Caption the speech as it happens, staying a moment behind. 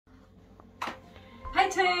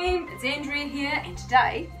team, it's Andrea here, and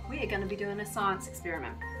today we are going to be doing a science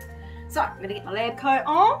experiment. So I'm going to get my lab coat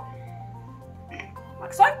on,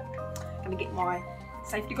 like so. I'm going to get my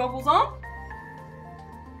safety goggles on,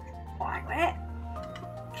 like that.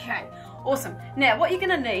 Okay, awesome. Now what you're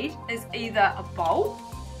going to need is either a bowl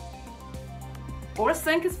or a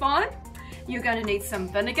sink is fine. You're going to need some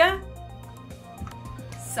vinegar,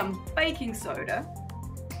 some baking soda,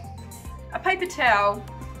 a paper towel,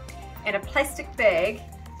 and a plastic bag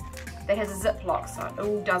that has a ziplock so it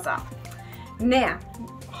all does up. Now,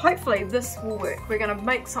 hopefully this will work. We're going to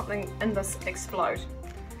make something in this explode.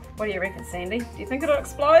 What do you reckon, Sandy? Do you think it'll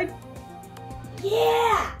explode?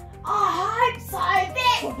 Yeah, I hope so.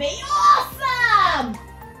 That would be awesome.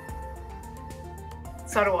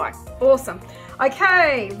 So do I. Awesome.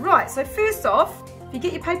 Okay, right, so first off, if you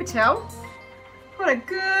get your paper towel, put a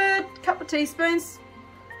good couple of teaspoons.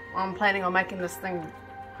 I'm planning on making this thing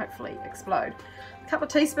hopefully explode. A couple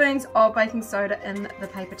of teaspoons of baking soda in the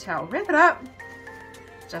paper towel. Wrap it up,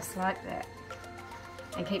 just like that.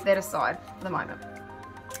 And keep that aside for the moment.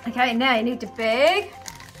 Okay, now you need your bag,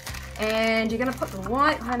 and you're going to put the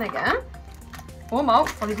white vinegar, or malt,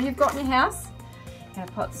 whatever you've got in your house. You're going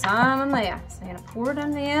to put some in there. So you're going to pour it in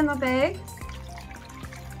there in the bag,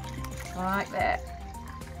 like that.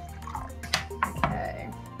 Okay,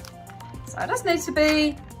 so it just needs to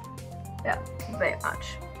be about that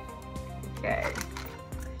much. Okay,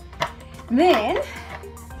 then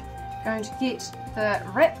going to get the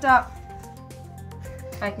wrapped up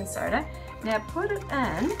baking soda. Now put it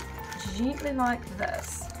in gently like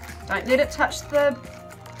this. Don't let it touch the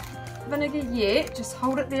vinegar yet, just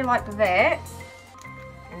hold it there like that,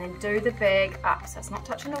 and then do the bag up. So it's not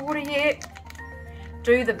touching the water yet.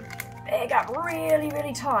 Do the bag up really,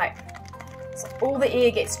 really tight, so all the air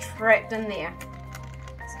gets trapped in there.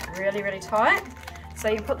 So really, really tight. So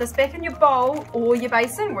you put this back in your bowl or your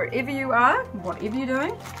basin, wherever you are, whatever you're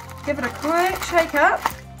doing. Give it a quick shake up.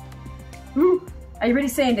 Ooh, are you ready,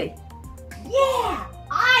 Sandy? Yeah,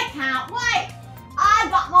 I can't wait. I've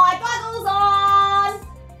got my goggles on.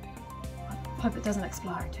 Hope it doesn't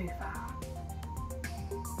explode too far.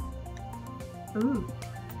 Ooh.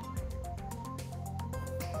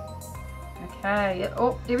 Okay,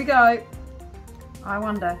 oh, here we go. I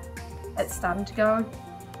wonder, it's starting to go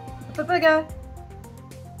a bit bigger.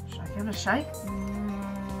 Should I give it a shake?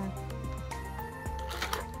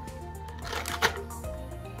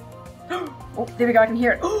 Oh, there we go, I can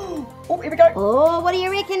hear it. Oh, here we go. Oh, what do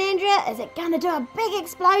you reckon, Andrea? Is it going to do a big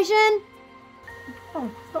explosion? Oh,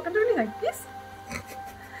 it's not going to do anything. Yes.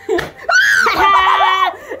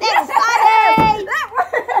 That's funny! That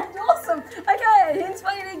worked! Awesome! Okay, hence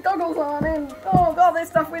why you need goggles on, and oh god, that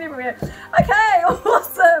stuff went everywhere. Okay,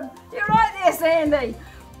 awesome! You're right there, Sandy!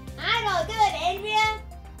 I'm all good, Andrea.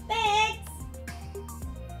 Thanks!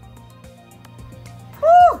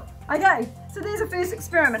 Whew. Okay, so there's a first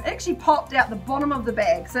experiment. It actually popped out the bottom of the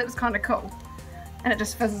bag, so it was kind of cool. And it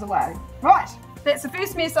just fizzes away. Right, that's the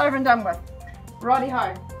first mess over and done with.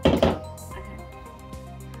 Righty-ho.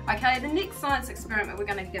 Okay, the next science experiment we're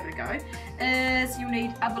going to give it a go is you'll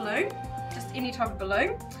need a balloon, just any type of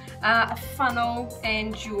balloon, a funnel,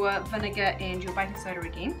 and your vinegar and your baking soda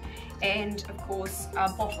again, and of course a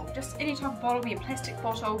bottle, just any type of bottle, be a plastic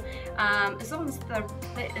bottle, as long as that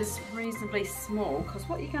is reasonably small, because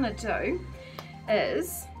what you're going to do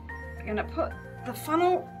is you're going to put the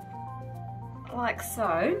funnel like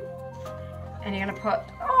so, and you're going to put,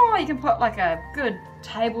 oh, you can put like a good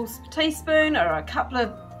teaspoon or a couple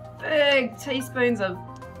of big teaspoons of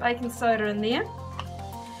baking soda in there.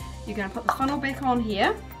 You're going to put the funnel back on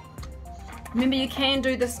here. Remember, you can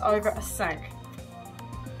do this over a sink.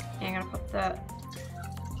 And you're going to put the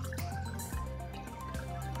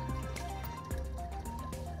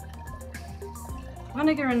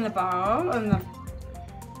vinegar in the bowl, in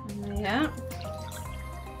there.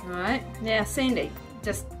 Right, now Sandy,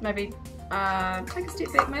 just maybe take a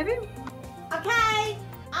step back maybe. Okay,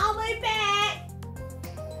 I'll move back.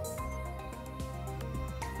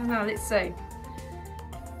 Oh, no, let's see.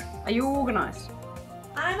 Are you organised?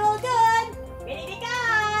 I'm all good. Ready to go.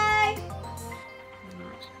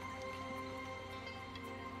 Right.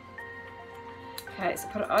 Okay, so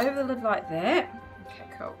put it over the lid like that. Okay,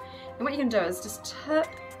 cool. And what you can do is just tip,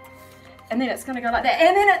 and then it's going to go like that.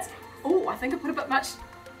 And then it's, oh, I think I put a bit much.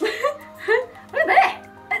 Look at that.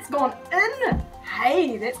 It's gone in.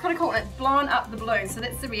 Hey, that's kind of cool. It's blown up the balloon, so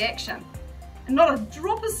that's the reaction. And not a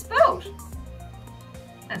drop is spilled.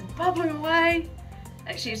 It's bubbling away.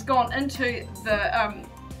 Actually, it's gone into the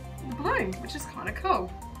balloon, which is kind of cool.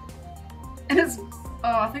 And it's, oh,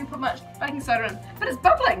 I think I put much baking soda in, but it's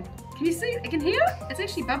bubbling. Can you see? I can hear it. It's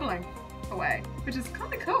actually bubbling. away, which is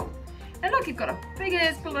kind of cool. And look, you've got a big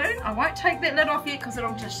ass balloon. I won't take that lid off yet because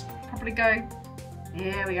it'll just probably go.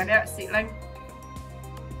 There we go, now it's settling.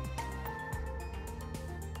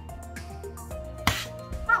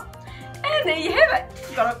 Oh, and there you have it.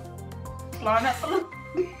 You've got a blown up balloon.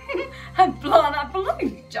 A blown up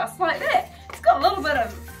balloon, just like that. It's got a little bit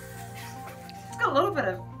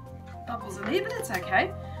of bubbles in there, but that's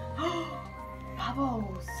okay.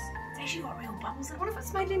 Bubbles. It's actually got real bubbles. I wonder if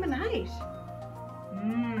it's made lemonade.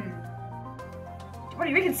 What do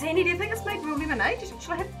you reckon, Sandy? Do you think it's made real lemonade?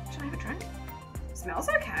 Should I have a drink? It smells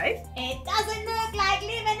okay. It doesn't look like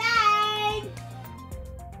lemonade.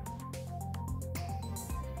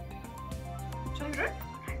 Should I have a drink?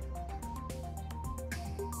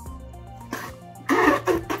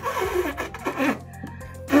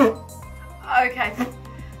 Okay,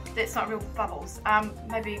 that's not real bubbles.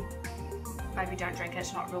 Maybe don't drink it,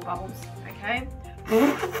 it's not real bubbles, okay?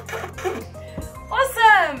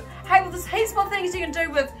 Awesome! Hey, well there's heaps more things you can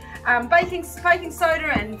do with baking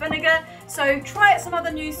soda and vinegar, so try out some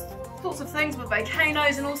other new sorts of things with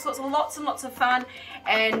volcanoes and all sorts of lots and lots of fun,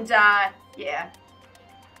 and yeah.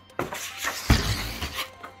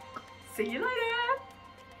 See you later!